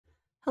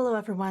Hello,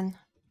 everyone.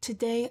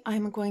 Today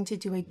I'm going to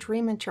do a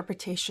dream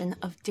interpretation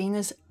of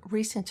Dana's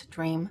recent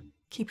dream,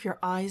 Keep Your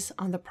Eyes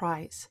on the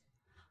Prize.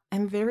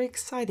 I'm very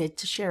excited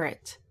to share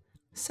it.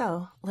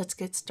 So let's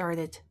get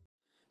started.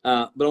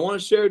 But I want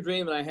to share a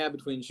dream that I had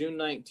between June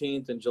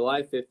 19th and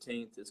July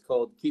 15th. It's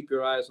called Keep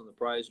Your Eyes on the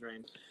Prize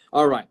Dream.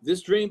 All right,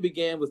 this dream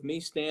began with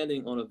me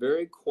standing on a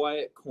very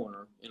quiet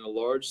corner in a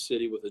large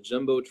city with a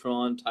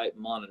Jumbotron type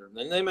monitor.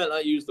 And they might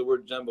not use the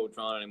word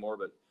Jumbotron anymore,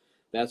 but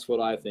that's what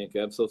I think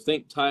of. So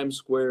think Times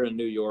Square in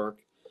New York.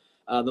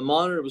 The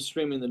monitor was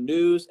streaming the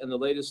news and the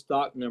latest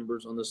stock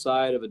numbers on the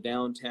side of the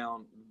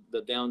downtown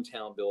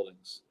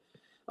buildings.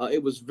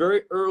 It was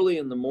very early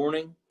in the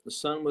morning. The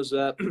sun was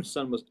up,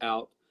 sun was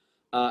out.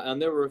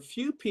 And there were a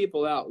few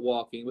people out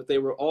walking, but they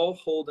were all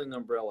holding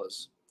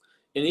umbrellas.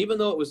 And even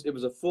though it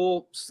was a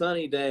full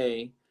sunny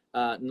day,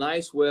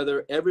 nice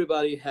weather,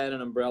 everybody had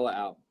an umbrella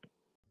out.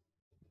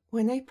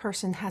 When a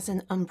person has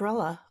an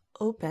umbrella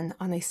open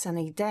on a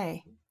sunny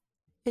day,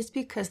 it's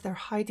because they're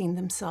hiding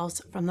themselves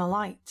from the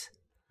light.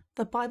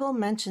 The Bible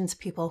mentions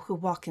people who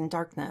walk in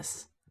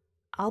darkness.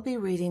 I'll be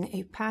reading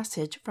a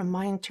passage from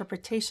my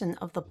interpretation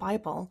of the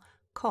Bible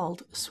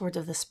called Sword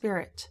of the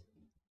Spirit.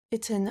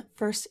 It's in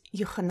 1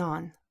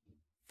 Yochanan,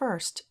 1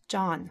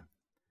 John.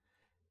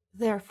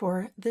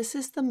 Therefore, this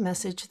is the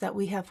message that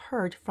we have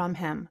heard from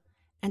him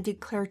and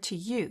declare to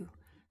you,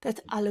 that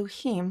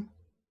Elohim,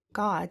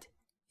 God,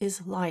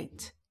 is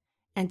light,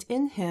 and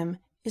in him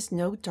is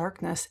no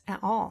darkness at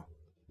all.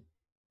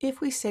 If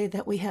we say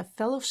that we have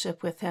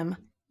fellowship with him,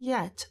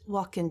 yet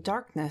walk in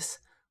darkness,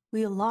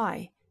 we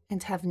lie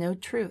and have no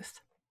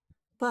truth.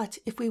 But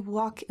if we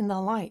walk in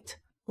the light,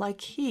 like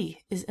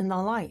he is in the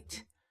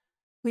light,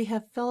 we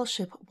have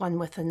fellowship one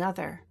with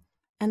another,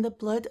 and the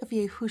blood of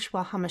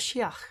Yahushua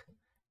HaMashiach,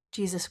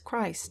 Jesus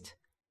Christ,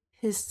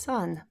 his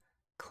Son,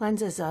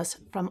 cleanses us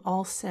from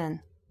all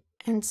sin.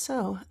 And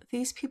so,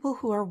 these people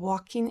who are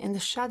walking in the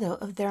shadow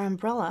of their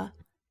umbrella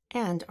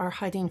and are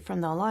hiding from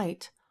the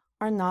light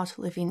are not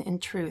living in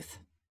truth.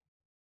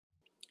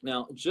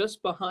 Now,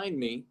 just behind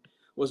me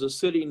was a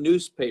city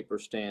newspaper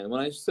stand. When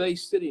I say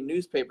city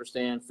newspaper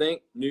stand,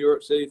 think New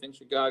York City, think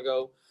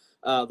Chicago.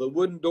 The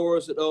wooden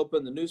doors that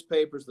open, the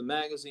newspapers, the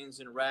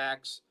magazines in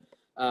racks.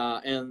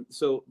 And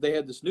so they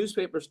had this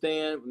newspaper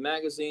stand,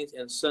 magazines,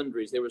 and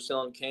sundries. They were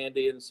selling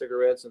candy and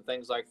cigarettes and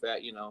things like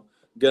that,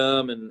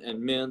 gum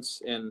and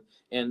mints and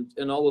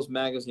all those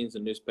magazines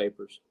and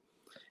newspapers.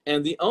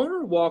 And the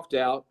owner walked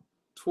out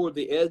toward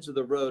the edge of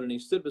the road, and he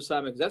stood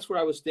beside me, because that's where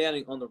I was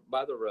standing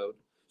by the road,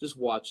 just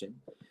watching.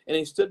 And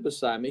he stood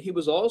beside me. He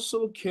was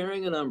also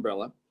carrying an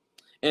umbrella,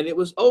 and it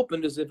was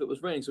opened as if it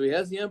was raining. So he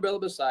has the umbrella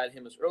beside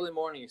him. It's early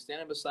morning. He's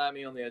standing beside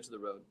me on the edge of the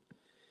road.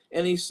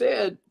 And he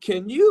said,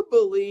 "Can you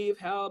believe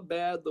how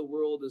bad the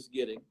world is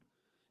getting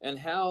and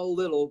how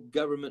little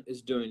government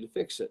is doing to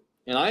fix it?"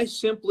 And I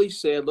simply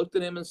looked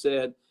at him and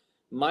said,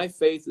 "My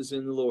faith is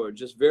in the Lord."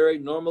 Just very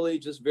normally,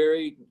 just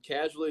very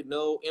casually,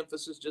 no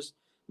emphasis, just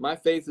my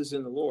faith is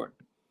in the Lord.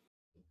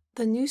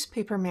 The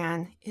newspaper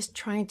man is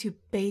trying to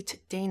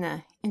bait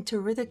Dana into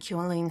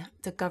ridiculing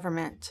the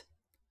government.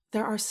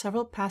 There are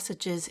several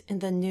passages in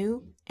the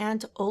New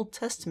and Old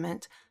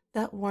Testament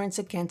that warns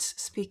against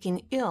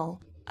speaking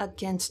ill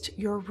against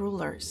your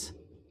rulers.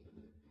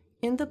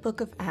 In the book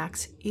of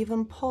Acts,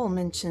 even Paul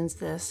mentions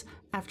this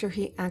after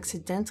he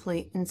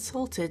accidentally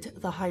insulted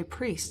the high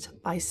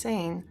priest by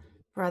saying,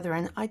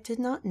 "Brethren, I did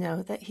not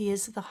know that he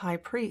is the high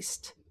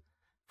priest.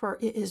 For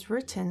it is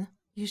written,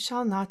 you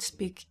shall not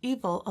speak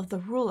evil of the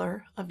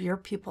ruler of your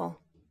people."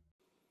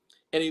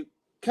 And he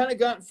kind of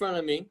got in front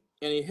of me,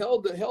 and he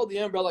held the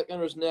umbrella like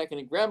under his neck, and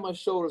he grabbed my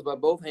shoulders by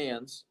both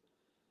hands,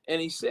 and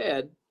he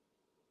said,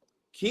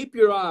 "Keep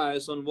your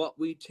eyes on what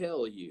we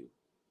tell you,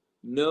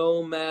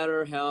 no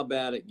matter how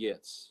bad it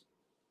gets."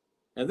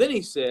 And then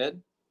he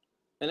said,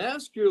 "And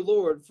ask your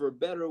Lord for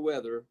better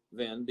weather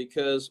then,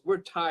 because we're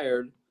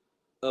tired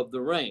of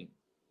the rain."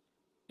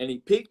 And he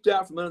peeked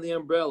out from under the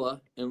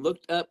umbrella and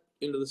looked up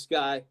into the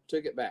sky,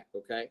 took it back,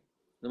 okay?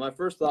 Now my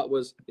first thought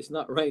was, it's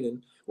not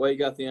raining, why you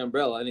got the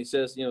umbrella? And he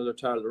says, they're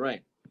tired of the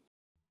rain.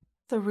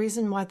 The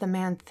reason why the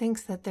man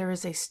thinks that there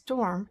is a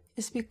storm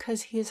is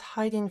because he is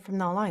hiding from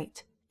the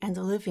light and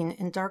living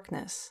in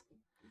darkness.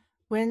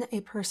 When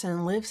a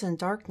person lives in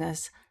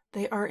darkness,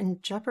 they are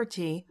in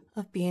jeopardy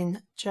of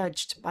being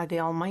judged by the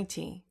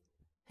Almighty.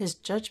 His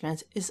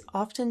judgment is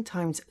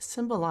oftentimes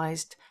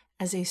symbolized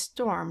as a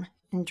storm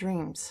in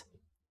dreams.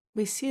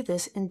 We see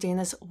this in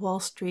Dana's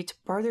Wallstreet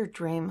Barter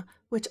dream,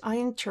 which I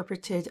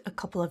interpreted a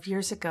couple of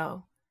years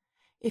ago.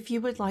 If you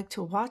would like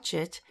to watch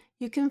it,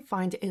 you can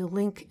find a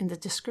link in the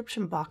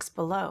description box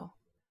below.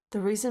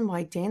 The reason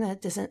why Dana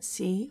doesn't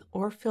see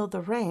or feel the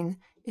rain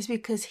is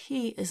because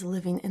he is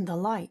living in the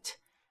light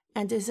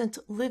and isn't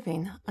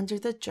living under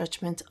the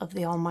judgment of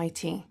the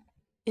Almighty.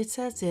 It's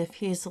as if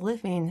he is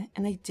living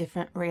in a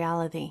different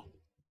reality.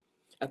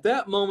 At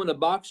that moment, a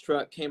box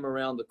truck came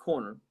around the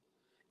corner,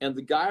 and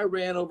the guy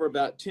ran over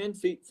about 10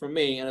 feet from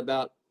me and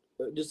about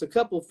just a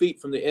couple feet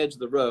from the edge of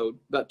the road,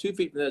 about 2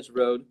 feet from the edge of the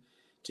road,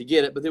 to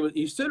get it. But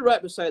he stood right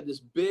beside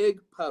this big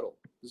puddle.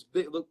 this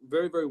big, look,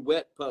 very, very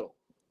wet puddle.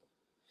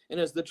 And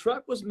as the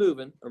truck was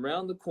moving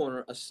around the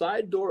corner, a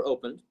side door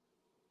opened,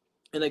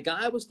 and a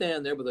guy was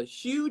standing there with a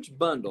huge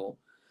bundle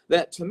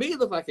that to me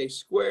looked like a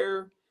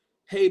square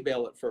hay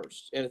bale at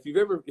first. And if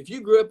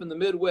you grew up in the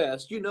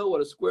Midwest, you know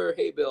what a square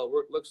hay bale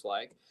looks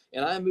like.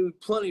 And I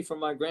moved plenty from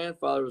my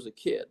grandfather as a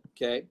kid,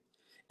 okay?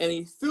 And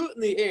he threw it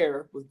in the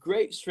air with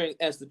great strength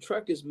as the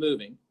truck is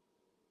moving.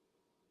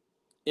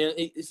 And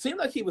it seemed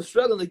like he was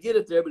struggling to get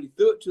it there, but he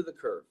threw it to the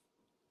curb.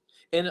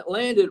 And it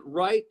landed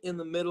right in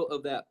the middle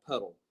of that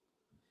puddle.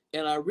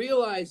 And I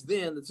realized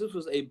then that this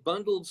was a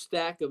bundled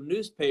stack of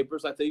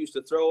newspapers like they used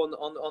to throw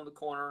on the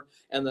corner,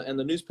 and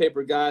the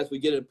newspaper guys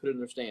would get it and put it in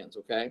their stands,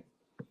 okay?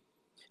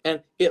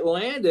 And it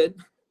landed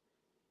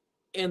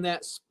in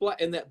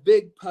that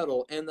big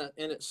puddle, and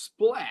it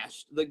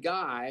splashed the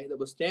guy that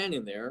was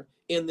standing there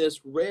in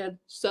this red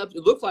substance.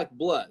 It looked like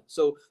blood.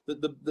 So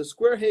the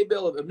square hay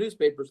bale of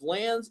newspapers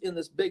lands in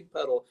this big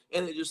puddle,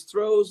 and it just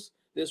throws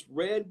this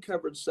red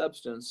covered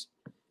substance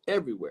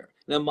everywhere.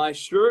 Now my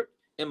shirt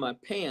and my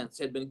pants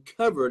had been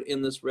covered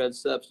in this red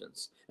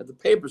substance that the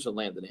papers had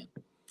landed in.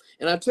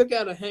 And I took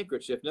out a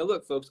handkerchief. Now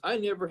look, folks, I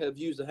never have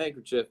used a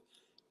handkerchief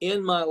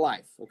in my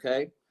life,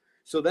 okay?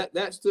 So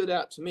that stood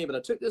out to me. But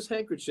I took this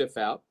handkerchief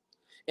out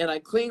and I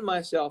cleaned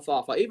myself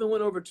off. I even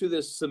went over to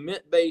this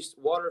cement-based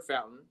water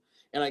fountain,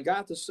 and I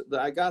got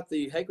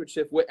the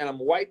handkerchief wet, and I'm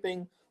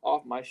wiping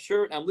off my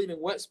shirt. I'm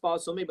leaving wet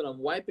spots on me, but I'm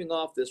wiping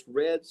off this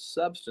red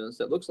substance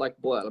that looks like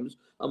blood.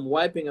 I'm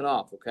wiping it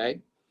off,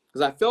 okay?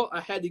 Because I felt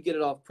I had to get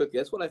it off quickly.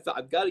 That's what I felt.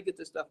 I've got to get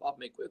this stuff off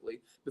me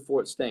quickly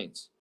before it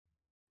stains.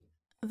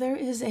 There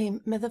is a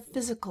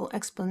metaphysical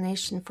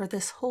explanation for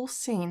this whole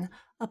scene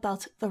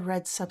about the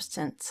red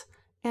substance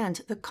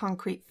and the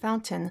concrete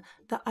fountain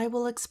that I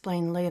will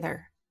explain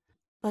later.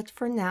 But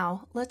for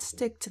now, let's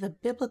stick to the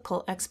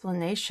biblical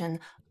explanation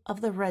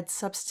of the red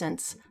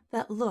substance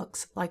that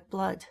looks like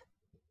blood.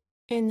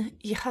 In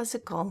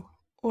Ezekiel,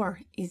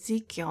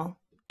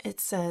 it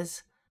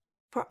says,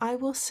 "For I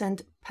will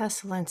send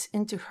pestilence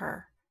into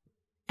her,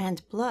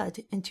 and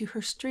blood into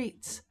her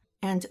streets,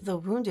 and the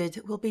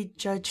wounded will be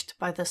judged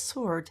by the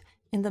sword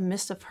in the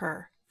midst of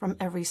her from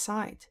every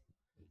side.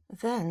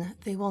 Then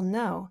they will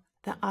know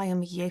that I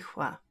am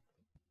Yahuwah."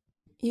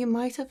 You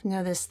might have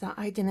noticed that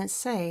I didn't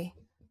say,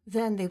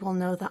 "Then they will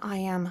know that I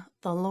am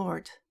the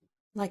Lord,"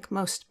 like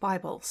most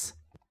Bibles.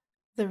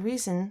 The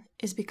reason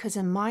is because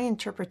in my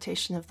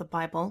interpretation of the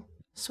Bible,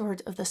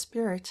 Sword of the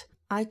Spirit,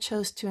 I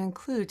chose to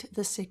include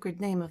the sacred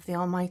name of the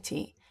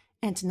Almighty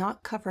and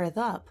not cover it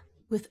up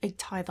with a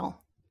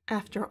title.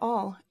 After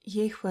all,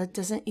 Yahuwah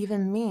doesn't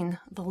even mean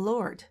the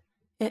Lord.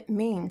 It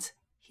means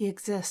He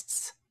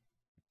exists.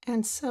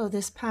 And so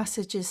this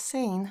passage is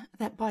saying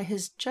that by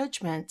His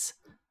judgments,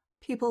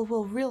 people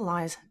will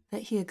realize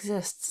that He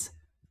exists.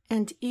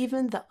 And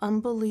even the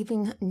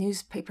unbelieving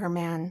newspaper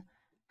man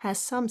has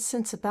some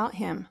sense about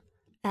him,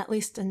 at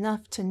least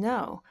enough to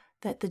know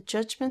that the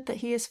judgment that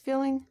he is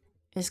feeling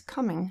is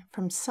coming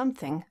from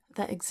something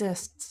that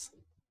exists.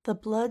 The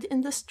blood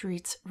in the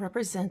streets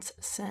represents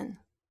sin,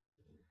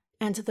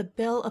 and the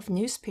bale of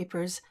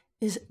newspapers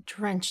is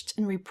drenched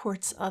in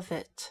reports of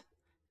it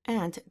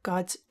and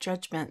God's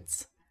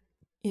judgments.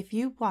 If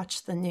you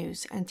watch the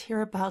news and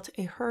hear about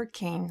a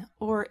hurricane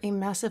or a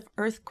massive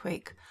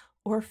earthquake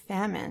or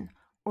famine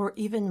or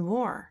even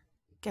war,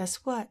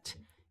 guess what?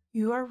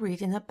 You are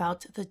reading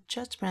about the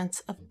judgments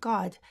of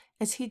God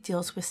as He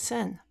deals with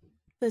sin.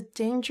 The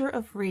danger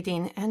of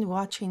reading and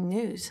watching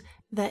news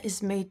that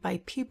is made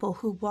by people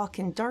who walk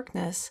in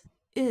darkness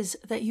is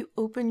that you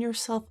open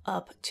yourself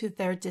up to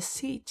their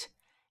deceit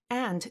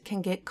and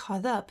can get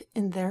caught up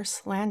in their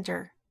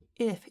slander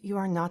if you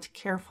are not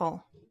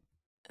careful.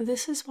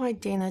 This is why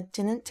Dana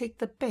didn't take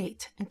the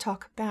bait and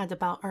talk bad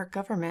about our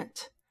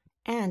government,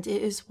 and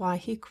it is why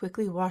he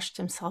quickly washed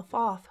himself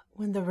off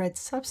when the red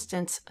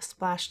substance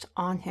splashed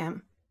on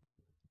him.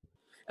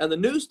 And the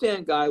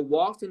newsstand guy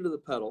walked into the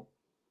puddle.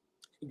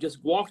 He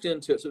just walked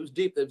into it. So it was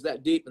deep. It was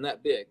that deep and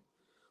that big.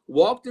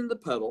 Walked in the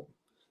puddle,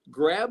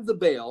 grabbed the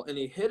bale, and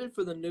he headed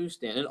for the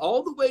newsstand. And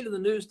all the way to the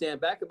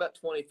newsstand, back about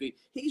 20 feet,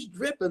 he's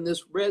dripping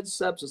this red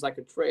substance like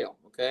a trail,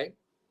 okay?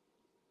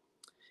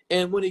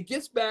 And when he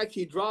gets back,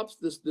 he drops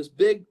this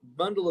big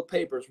bundle of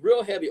papers,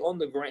 real heavy, on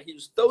the ground. He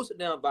just throws it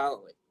down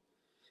violently.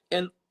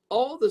 And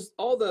all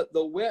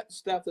the wet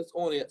stuff that's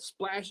on it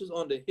splashes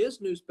onto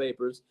his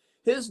newspapers,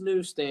 his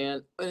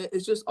newsstand, and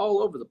it's just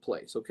all over the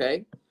place,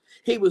 okay?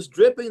 He was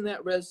dripping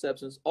that red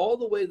substance all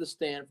the way to the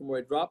stand from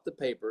where he dropped the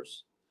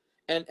papers,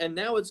 and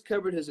now it's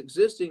covered his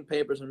existing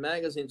papers and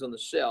magazines on the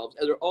shelves,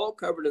 and they're all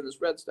covered in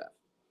this red stuff.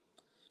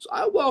 So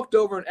I walked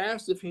over and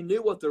asked if he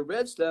knew what the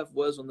red stuff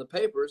was on the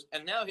papers,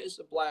 and now his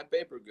supply of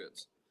paper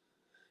goods.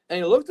 And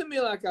he looked at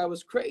me like I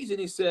was crazy, and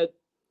he said,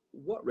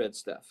 "What red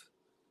stuff?"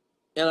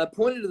 And I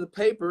pointed to the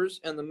papers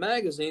and the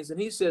magazines,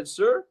 and he said,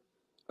 "Sir,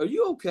 are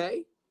you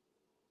okay?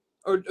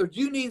 Or do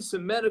you need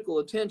some medical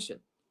attention?"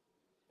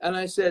 And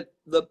I said,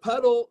 "The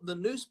puddle the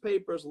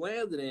newspapers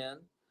landed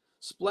in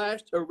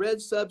splashed a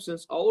red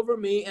substance all over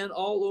me and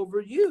all over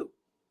you.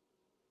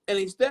 And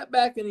he stepped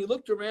back and he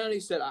looked around and he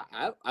said,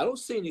 I don't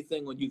see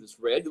anything on you that's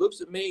red. He looks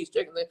at me, he's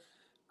checking the,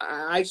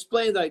 I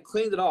explained that I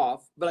cleaned it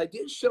off, but I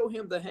did show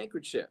him the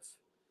handkerchief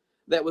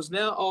that was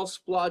now all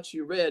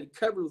splotchy red,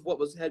 covered with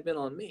what had been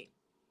on me.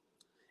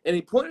 And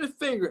he pointed a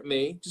finger at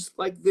me, just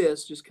like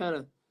this, just kind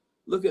of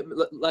look at me,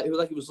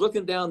 like he was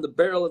looking down the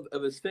barrel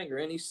of his finger.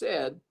 And he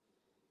said,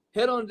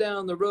 head on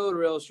down the road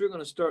or else you're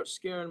going to start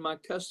scaring my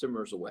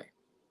customers away.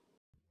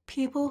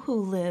 People who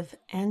live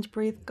and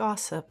breathe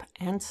gossip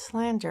and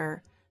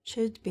slander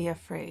should be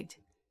afraid,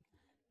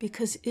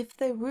 because if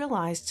they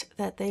realized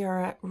that they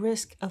are at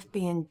risk of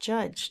being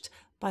judged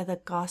by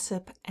the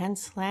gossip and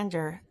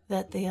slander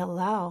that they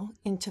allow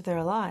into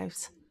their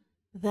lives,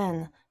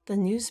 then the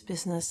news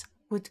business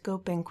would go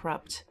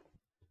bankrupt.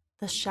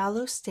 The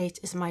shallow state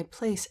is my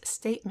place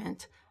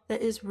statement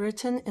that is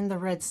written in the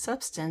red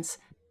substance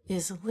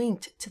is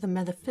linked to the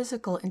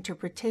metaphysical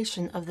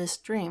interpretation of this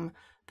dream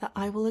that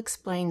I will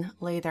explain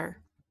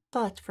later.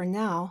 But for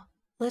now,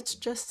 let's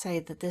just say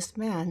that this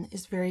man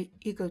is very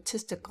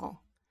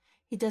egotistical.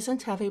 He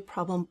doesn't have a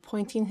problem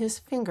pointing his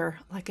finger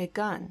like a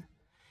gun,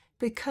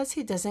 because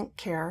he doesn't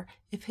care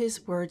if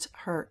his words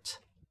hurt.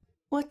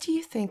 What do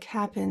you think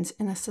happens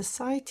in a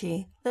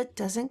society that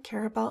doesn't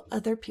care about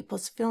other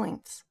people's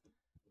feelings?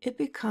 It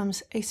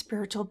becomes a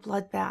spiritual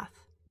bloodbath.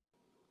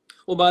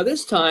 Well, by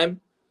this time,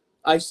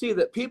 I see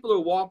that people are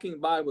walking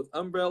by with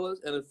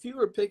umbrellas, and a few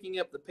are picking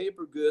up the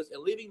paper goods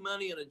and leaving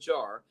money in a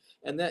jar,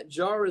 and that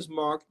jar is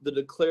marked the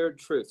declared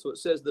truth. So it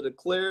says the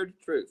declared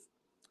truth.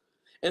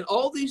 And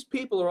all these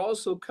people are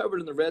also covered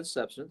in the red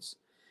substance,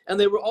 and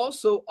they were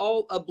also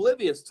all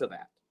oblivious to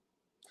that.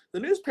 The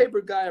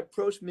newspaper guy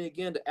approached me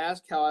again to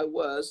ask how I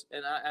was,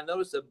 and I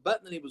noticed a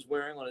button that he was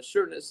wearing on his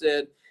shirt, and it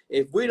said,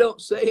 if we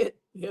don't say it,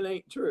 it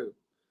ain't true.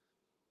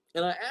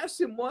 And I asked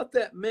him what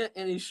that meant,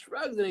 and he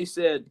shrugged and he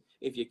said,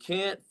 if you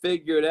can't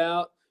figure it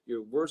out,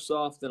 you're worse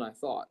off than I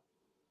thought.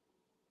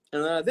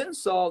 And I then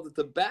saw that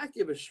the back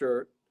of his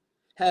shirt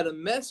had a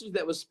message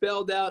that was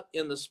spelled out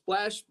in the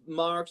splash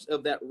marks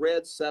of that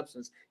red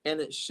substance,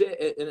 and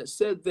it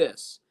said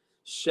this: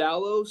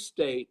 shallow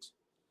state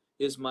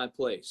is my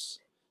place.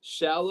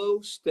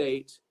 Shallow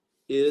state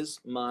is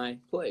my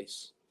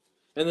place.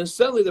 And then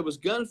suddenly there was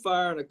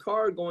gunfire and a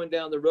car going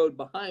down the road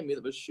behind me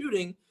that was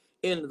shooting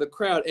into the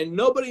crowd, and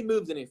nobody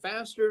moved any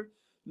faster.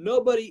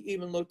 Nobody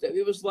even looked at it.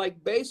 It was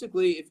like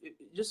basically, if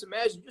just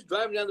imagine just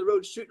driving down the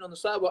road shooting on the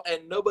sidewalk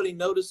and nobody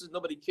notices,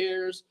 nobody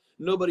cares,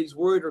 nobody's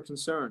worried or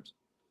concerned.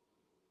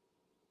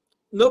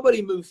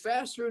 Nobody moved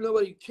faster,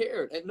 nobody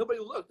cared, and nobody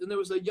looked. And there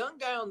was a young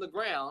guy on the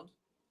ground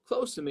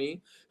close to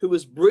me who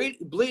was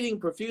bleeding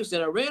profusely,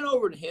 and I ran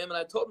over to him and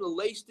I told him to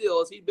lay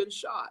still as he'd been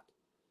shot.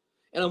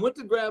 And I went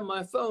to grab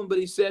my phone, but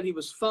he said he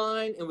was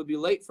fine and would be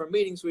late for a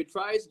meeting, so he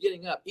tries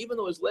getting up, even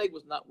though his leg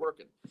was not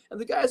working.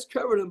 And the guy's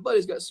covered in blood.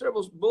 He's got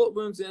several bullet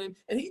wounds in him,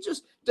 and he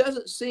just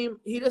doesn't seem,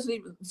 he doesn't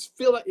even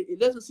feel like, it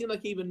doesn't seem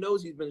like he even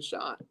knows he's been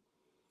shot.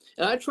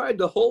 And I tried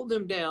to hold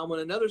him down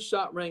when another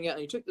shot rang out,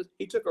 and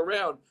he took a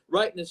round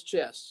right in his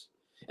chest.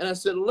 And I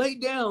said, lay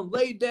down,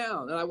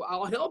 and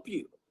I'll help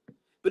you.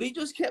 But he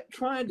just kept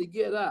trying to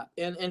get up.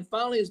 And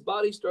finally his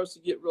body starts to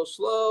get real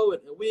slow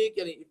and weak,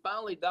 and he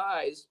finally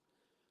dies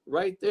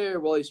right there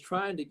while he's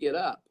trying to get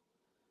up.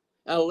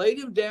 I laid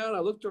him down. I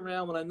looked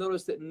around when I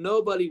noticed that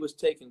nobody was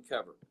taking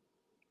cover.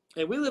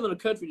 And we live in a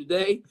country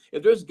today,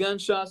 if there's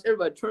gunshots,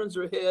 everybody turns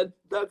their head,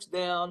 ducks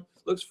down,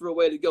 looks for a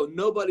way to go.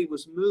 Nobody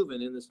was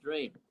moving in this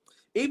dream.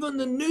 Even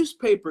the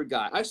newspaper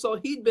guy, I saw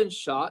he'd been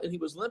shot and he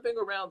was limping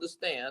around the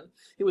stand.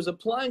 He was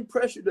applying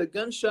pressure to a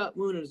gunshot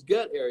wound in his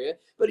gut area,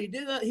 but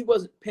he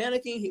wasn't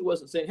panicking. He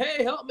wasn't saying,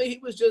 hey, help me. He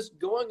was just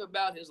going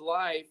about his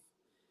life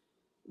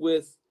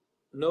with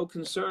no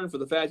concern for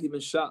the fact he'd been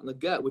shot in the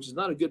gut, which is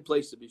not a good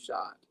place to be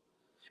shot.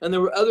 And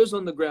there were others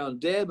on the ground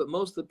dead, but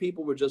most of the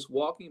people were just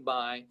walking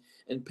by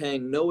and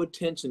paying no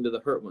attention to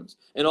the hurt ones.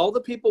 And all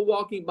the people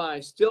walking by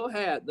still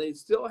had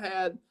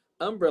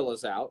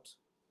umbrellas out,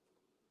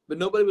 but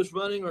nobody was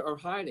running or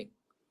hiding.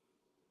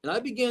 And I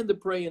began to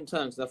pray in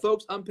tongues. Now,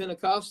 folks, I'm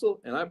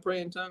Pentecostal and I pray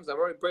in tongues. I've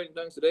already prayed in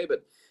tongues today,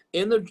 but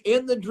in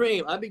the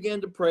dream, I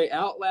began to pray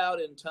out loud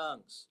in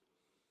tongues.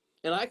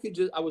 And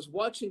I was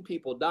watching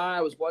people die.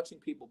 I was watching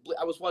people bleed.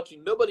 I was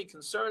watching nobody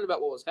concerned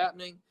about what was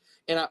happening.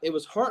 And it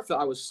was heartfelt.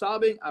 I was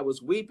sobbing. I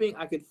was weeping.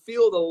 I could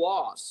feel the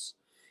loss.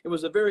 It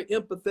was a very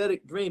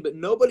empathetic dream, but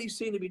nobody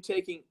seemed to be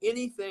taking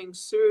anything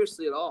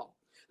seriously at all.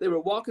 They were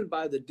walking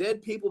by the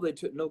dead people. They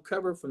took no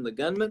cover from the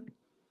gunman.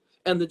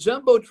 And the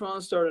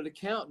Jumbotron started a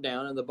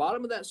countdown, and the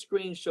bottom of that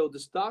screen showed the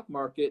stock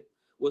market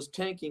was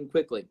tanking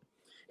quickly.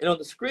 And on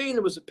the screen,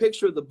 there was a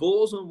picture of the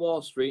bulls on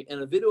Wall Street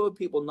and a video of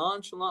people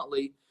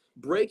nonchalantly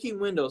breaking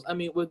windows. I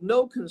mean, with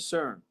no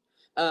concern.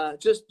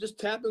 Just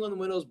tapping on the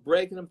windows,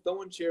 breaking them,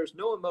 throwing chairs,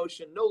 no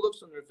emotion, no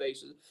looks on their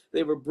faces.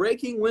 They were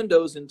breaking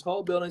windows in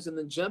tall buildings and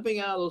then jumping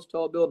out of those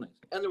tall buildings.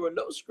 And there were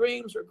no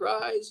screams or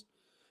cries,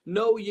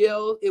 no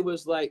yell. It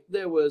was like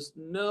there was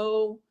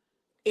no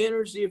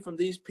energy from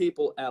these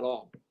people at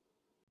all.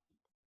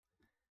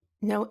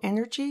 No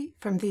energy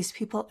from these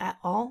people at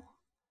all?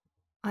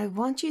 I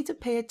want you to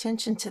pay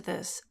attention to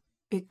this,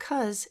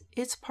 because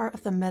it's part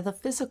of the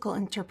metaphysical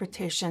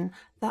interpretation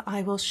that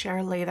I will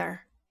share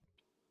later.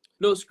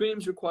 No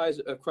screams or cries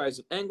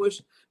of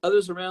anguish.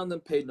 Others around them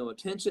paid no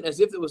attention, as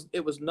if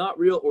it was not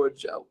real or a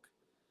joke.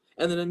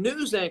 And then a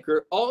news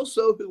anchor,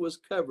 also who was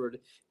covered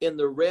in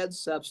the red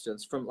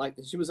substance,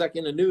 she was like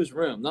in a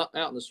newsroom, not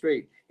out in the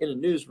street, in a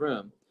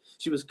newsroom.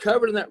 She was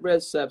covered in that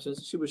red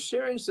substance. She was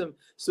sharing some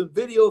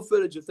video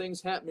footage of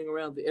things happening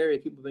around the area,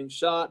 people being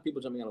shot,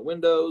 people jumping out of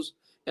windows,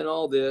 and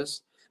all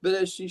this. But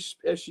as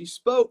she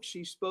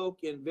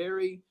spoke in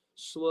very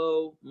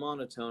slow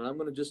monotone. I'm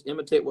going to just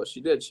imitate what she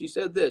did. She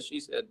said this.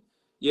 She said,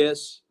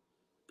 "Yes,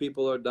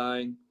 people are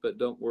dying, but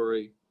don't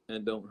worry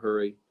and don't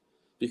hurry,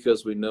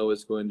 because we know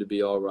it's going to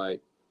be all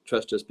right.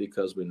 Trust us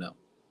because we know."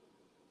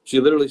 She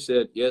literally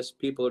said, "Yes,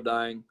 people are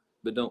dying,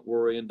 but don't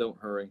worry and don't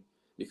hurry,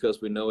 because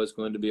we know it's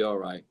going to be all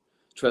right.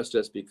 Trust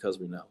us because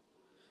we know."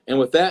 And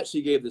with that,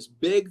 she gave this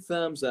big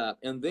thumbs up.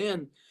 And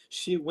then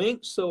she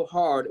winked so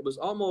hard, it was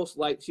almost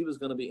like she was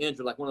going to be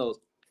injured, like one of those.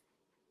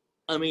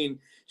 I mean,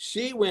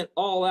 she went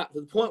all out to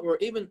the point where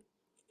even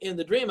in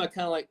the dream, I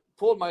kind of like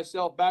pulled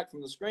myself back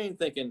from the screen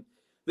thinking,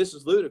 this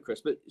is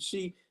ludicrous. But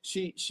she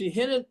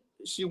hinted,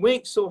 she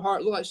winked so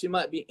hard, it looked like she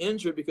might be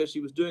injured because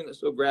she was doing it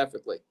so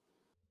graphically.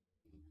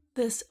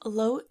 This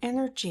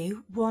low-energy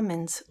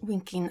woman's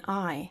winking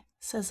eye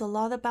says a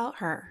lot about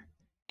her.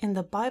 In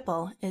the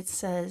Bible, it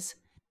says,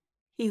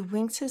 "He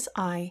winks his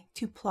eye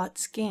to plot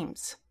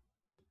schemes."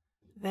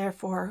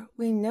 Therefore,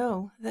 we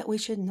know that we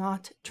should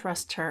not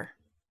trust her.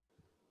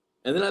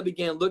 And then I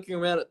began looking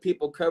around at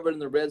people covered in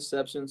the red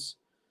substance,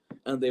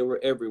 and they were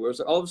everywhere.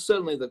 So all of a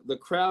sudden, the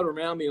crowd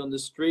around me on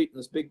this street in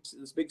this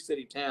big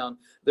city town,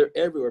 they're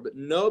everywhere. But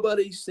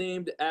nobody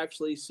seemed to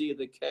actually see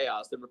the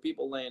chaos. There were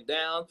people laying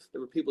down.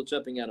 There were people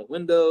jumping out of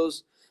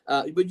windows.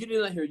 But you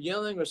did not hear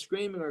yelling or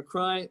screaming or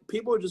crying.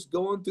 People were just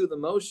going through the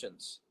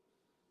motions.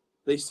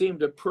 They seemed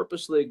to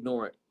purposely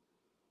ignore it.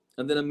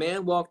 And then a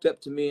man walked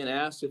up to me and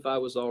asked if I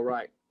was all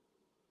right.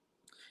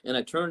 And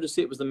I turned to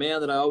see it was the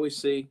man that I always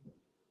see.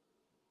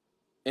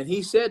 And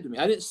he said to me,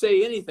 I didn't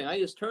say anything. I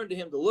just turned to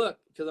him to look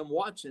because I'm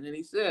watching. And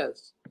he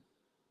says,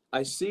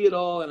 "I see it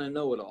all and I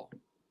know it all.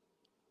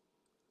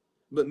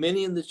 But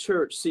many in the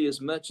church see as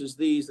much as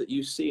these that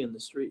you see in the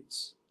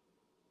streets.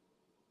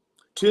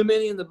 Too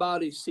many in the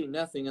body see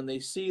nothing, and they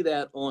see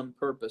that on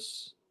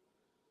purpose.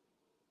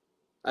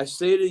 I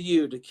say to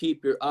you to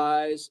keep your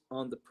eyes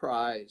on the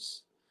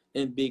prize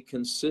and be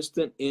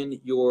consistent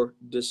in your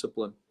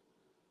discipline."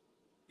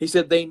 He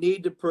said they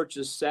need to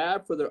purchase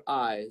salve for their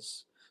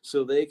eyes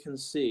so they can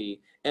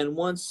see, and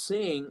once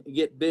seeing,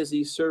 get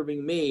busy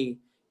serving me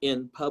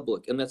in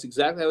public. And that's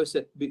exactly how I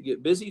said,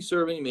 get busy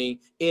serving me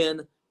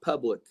in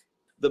public.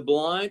 The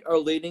blind are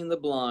leading the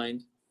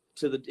blind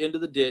to the end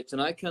of the ditch,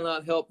 and I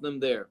cannot help them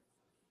there,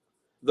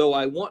 though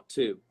I want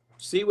to.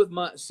 See with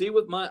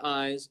my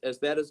eyes, as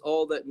that is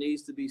all that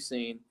needs to be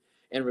seen,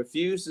 and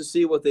refuse to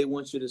see what they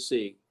want you to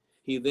see.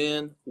 He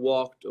then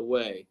walked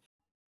away.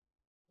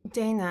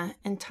 Dana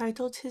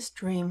entitled his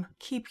dream,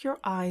 "Keep Your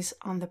Eyes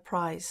on the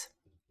Prize."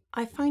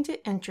 I find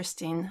it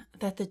interesting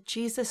that the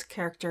Jesus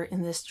character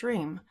in this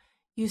dream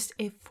used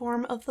a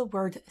form of the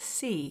word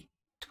 "see"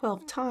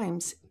 12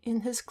 times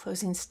in his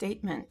closing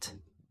statement.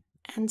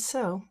 And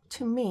so,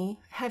 to me,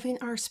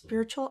 having our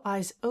spiritual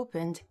eyes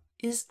opened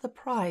is the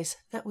prize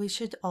that we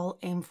should all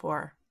aim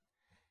for.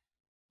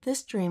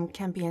 This dream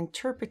can be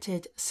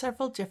interpreted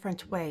several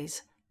different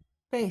ways,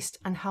 based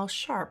on how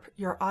sharp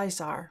your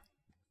eyes are.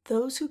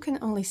 Those who can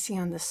only see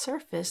on the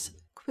surface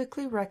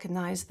quickly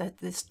recognize that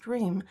this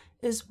dream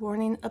is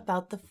warning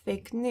about the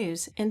fake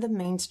news in the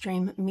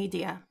mainstream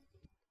media.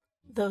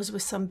 Those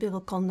with some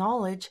biblical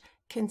knowledge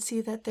can see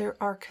that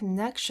there are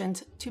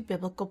connections to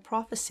biblical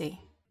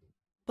prophecy.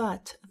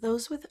 But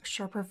those with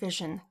sharper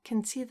vision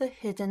can see the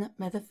hidden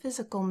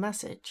metaphysical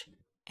message,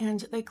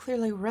 and they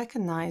clearly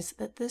recognize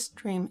that this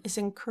dream is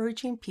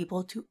encouraging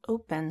people to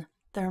open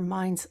their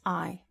mind's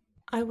eye.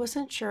 I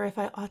wasn't sure if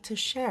I ought to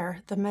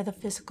share the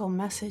metaphysical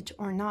message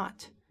or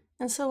not,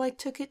 and so I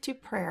took it to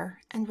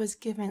prayer and was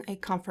given a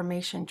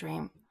confirmation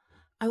dream.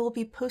 I will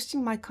be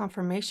posting my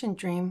confirmation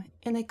dream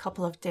in a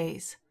couple of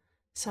days,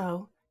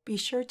 so be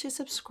sure to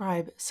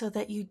subscribe so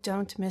that you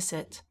don't miss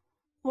it.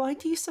 Why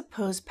do you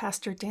suppose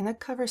Pastor Dana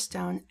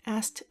Coverstone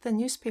asked the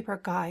newspaper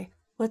guy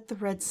what the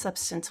red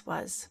substance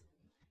was?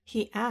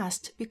 He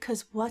asked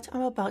because what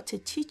I'm about to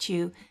teach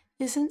you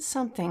isn't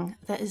something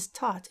that is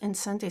taught in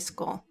Sunday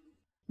school.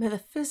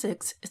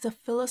 Metaphysics is a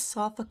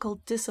philosophical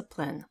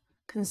discipline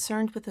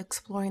concerned with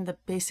exploring the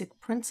basic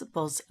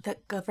principles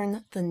that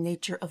govern the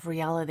nature of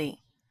reality.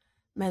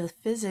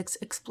 Metaphysics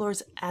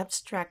explores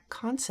abstract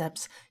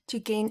concepts to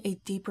gain a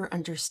deeper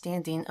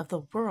understanding of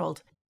the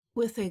world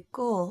with a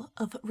goal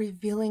of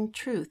revealing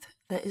truth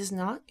that is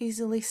not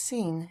easily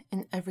seen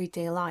in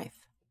everyday life.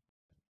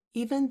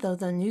 Even though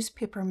the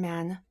newspaper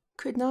man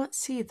could not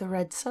see the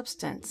red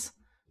substance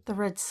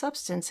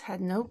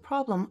had no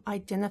problem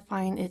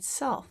identifying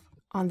itself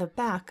on the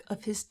back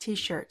of his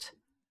t-shirt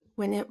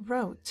when it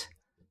wrote,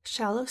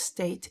 "Shallow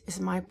state is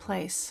my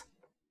place."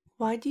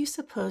 Why do you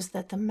suppose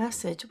that the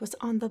message was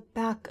on the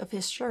back of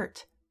his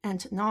shirt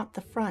and not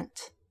the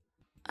front?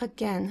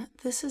 Again,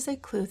 this is a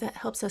clue that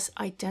helps us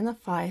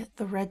identify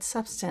the red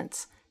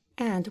substance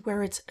and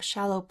where its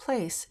shallow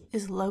place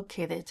is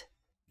located.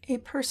 A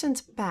person's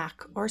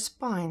back or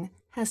spine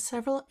has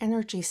several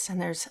energy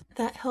centers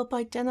that help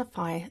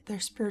identify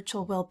their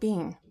spiritual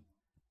well-being.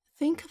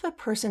 Think of a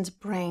person's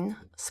brain,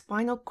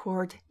 spinal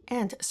cord,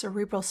 and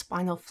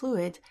cerebrospinal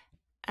fluid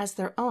as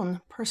their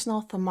own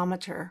personal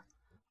thermometer.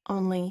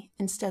 Only,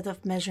 instead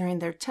of measuring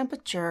their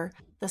temperature,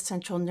 the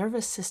central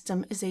nervous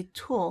system is a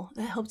tool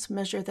that helps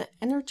measure the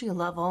energy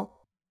level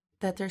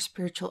that their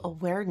spiritual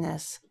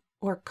awareness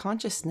or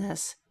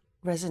consciousness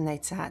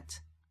resonates at.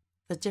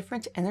 The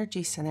different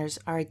energy centers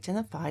are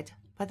identified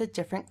by the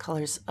different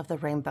colors of the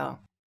rainbow.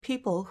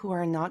 People who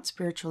are not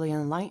spiritually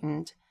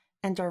enlightened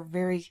and are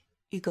very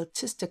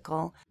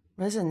egotistical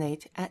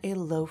resonate at a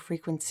low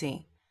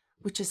frequency,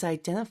 which is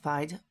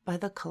identified by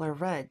the color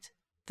red.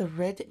 The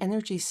red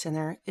energy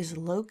center is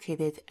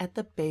located at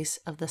the base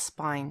of the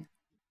spine.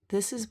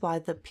 This is why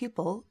the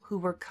people who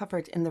were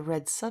covered in the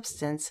red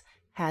substance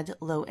had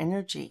low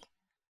energy,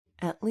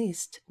 at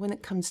least when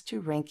it comes to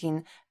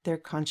ranking their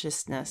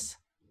consciousness.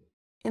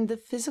 In the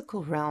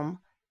physical realm,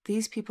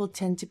 these people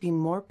tend to be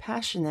more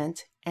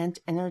passionate and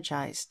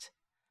energized.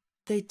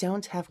 They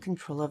don't have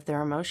control of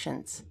their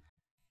emotions.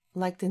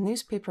 Like the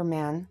newspaper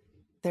man,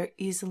 they're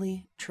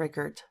easily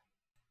triggered.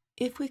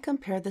 If we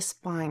compare the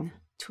spine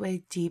to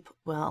a deep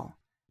well,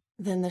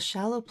 then the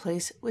shallow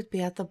place would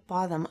be at the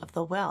bottom of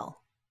the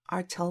well,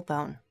 our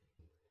tailbone.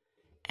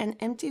 An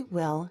empty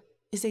well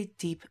is a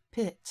deep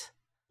pit.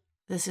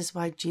 This is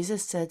why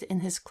Jesus said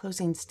in his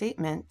closing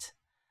statement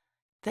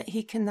that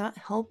he cannot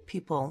help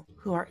people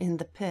who are in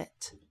the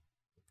pit.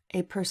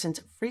 A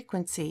person's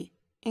frequency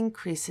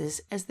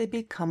increases as they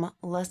become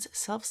less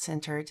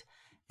self-centered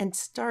and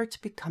start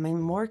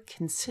becoming more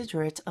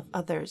considerate of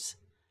others.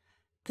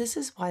 This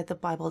is why the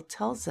Bible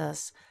tells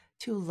us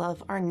to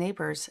love our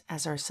neighbors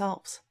as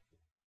ourselves.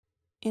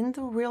 In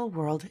the real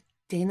world,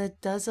 Dana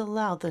does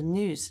allow the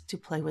news to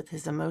play with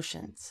his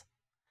emotions.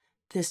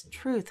 This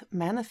truth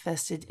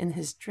manifested in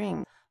his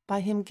dream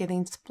by him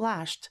getting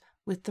splashed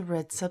with the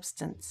red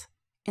substance.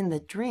 In the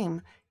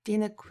dream,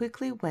 Dana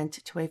quickly went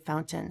to a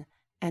fountain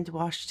and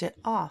washed it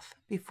off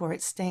before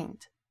it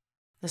stained.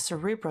 The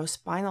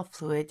cerebrospinal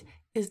fluid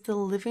is the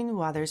living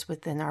waters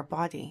within our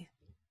body.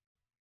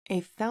 A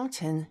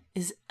fountain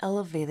is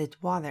elevated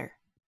water.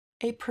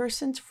 A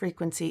person's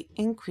frequency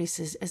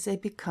increases as they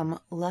become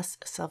less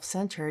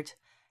self-centered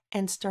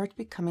and start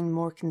becoming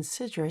more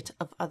considerate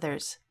of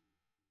others.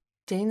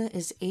 Dana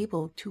is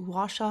able to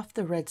wash off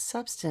the red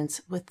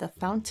substance with the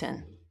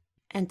fountain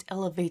and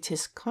elevate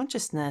his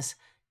consciousness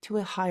to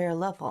a higher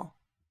level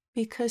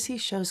because he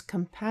shows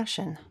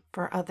compassion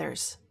for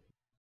others.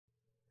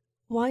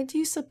 Why do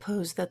you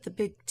suppose that the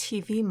big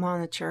TV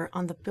monitor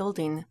on the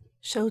building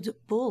showed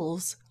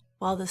bulls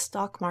while the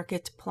stock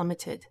market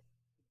plummeted?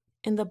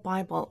 In the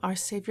Bible, our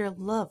Savior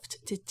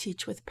loved to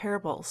teach with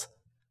parables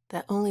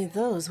that only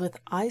those with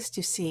eyes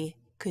to see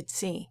could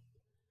see.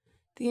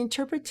 The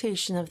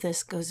interpretation of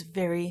this goes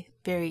very,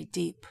 very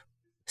deep.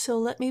 So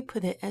let me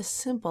put it as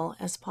simple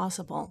as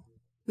possible.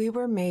 We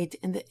were made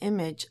in the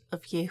image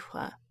of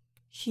Yahweh,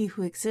 He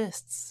who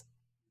exists.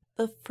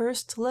 The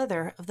first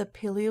letter of the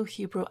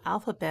Paleo-Hebrew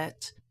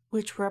alphabet,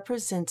 which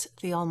represents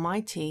the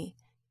Almighty,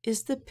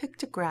 is the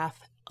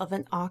pictograph of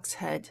an ox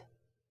head.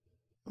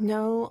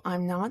 No,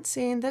 I'm not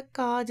saying that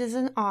God is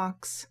an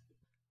ox.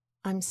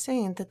 I'm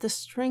saying that the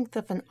strength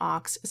of an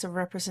ox is a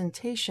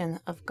representation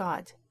of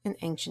God in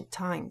ancient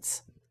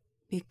times.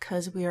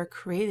 Because we are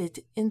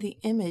created in the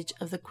image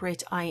of the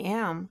great I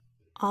Am,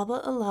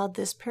 Abba allowed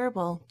this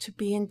parable to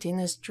be in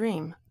Dana's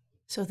dream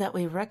so that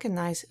we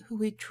recognize who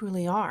we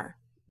truly are,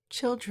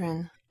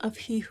 children of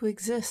He who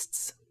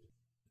exists,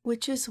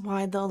 which is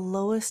why the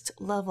lowest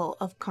level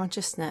of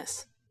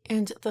consciousness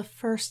and the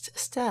first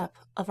step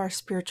of our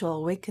spiritual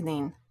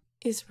awakening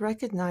is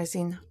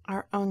recognizing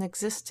our own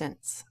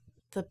existence.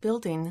 The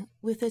building,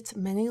 with its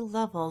many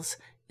levels,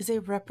 is a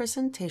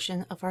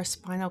representation of our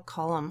spinal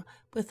column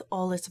with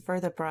all its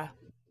vertebrae.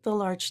 The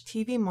large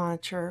TV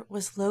monitor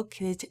was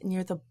located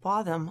near the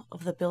bottom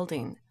of the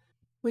building,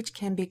 which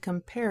can be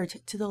compared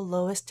to the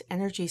lowest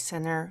energy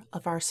center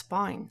of our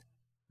spine.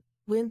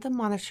 When the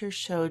monitor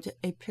showed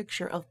a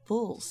picture of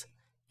bulls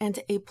and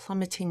a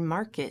plummeting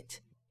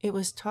market, it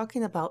was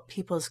talking about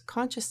people's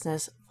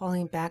consciousness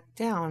falling back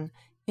down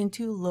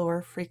into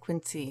lower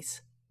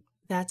frequencies.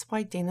 That's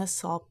why Dana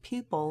saw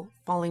people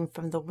falling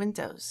from the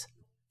windows.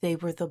 They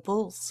were the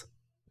bulls.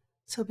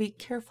 So be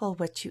careful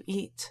what you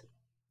eat.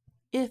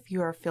 If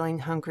you are feeling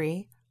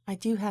hungry, I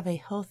do have a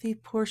healthy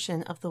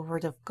portion of the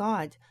Word of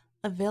God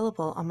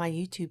available on my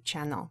YouTube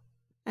channel.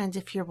 And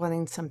if you're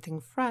wanting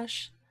something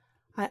fresh,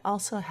 I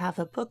also have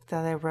a book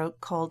that I wrote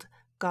called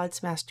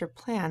God's Master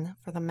Plan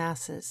for the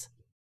Masses.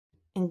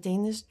 In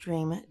Dana's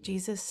dream,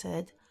 Jesus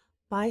said,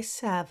 "Buy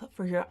salve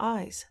for your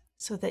eyes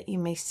so that you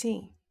may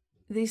see."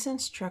 These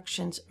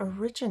instructions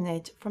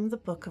originate from the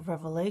book of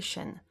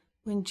Revelation,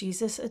 when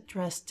Jesus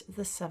addressed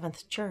the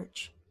seventh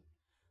church.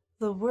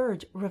 The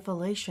word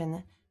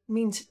revelation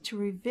means to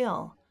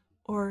reveal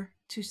or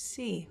to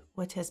see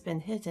what has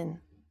been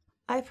hidden.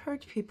 I've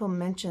heard people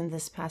mention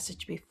this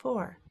passage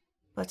before,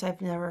 but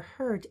I've never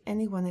heard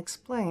anyone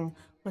explain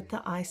what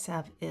the eye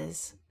salve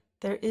is.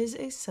 There is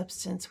a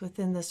substance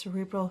within the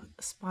cerebral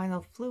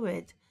spinal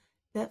fluid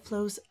that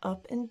flows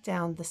up and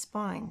down the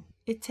spine.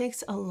 It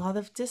takes a lot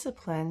of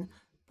discipline,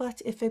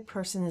 but if a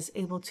person is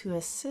able to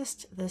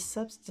assist this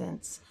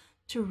substance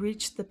to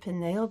reach the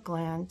pineal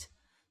gland,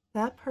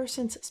 that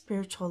person's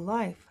spiritual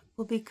life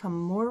will become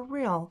more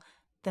real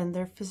than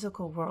their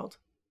physical world.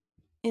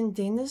 In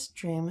Dana's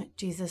dream,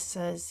 Jesus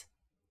says,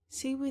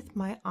 "See with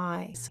my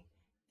eyes,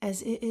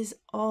 as it is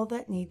all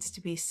that needs to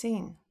be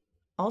seen."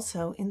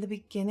 Also, in the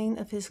beginning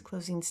of his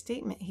closing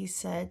statement, he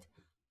said,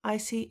 "I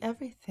see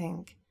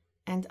everything,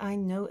 and I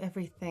know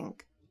everything."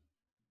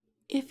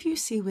 If you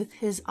see with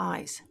his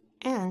eyes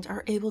and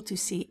are able to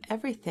see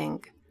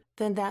everything,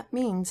 then that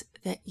means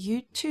that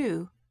you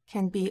too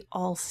can be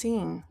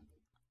all-seeing.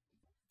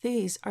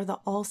 These are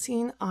the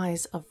all-seeing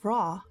eyes of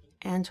Ra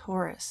and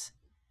Horus.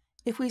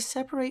 If we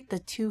separate the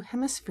two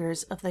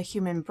hemispheres of the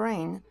human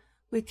brain,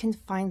 we can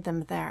find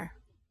them there.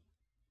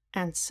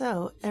 And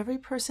so every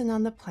person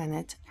on the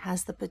planet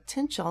has the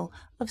potential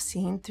of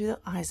seeing through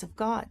the eyes of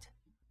God.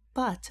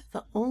 But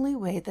the only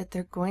way that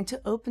they're going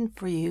to open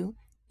for you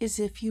is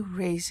if you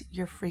raise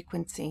your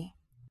frequency.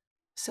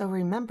 So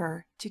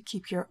remember to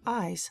keep your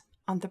eyes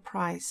on the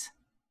prize.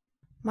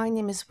 My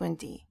name is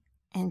Wendy,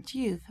 and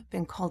you've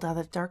been called out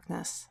of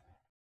darkness.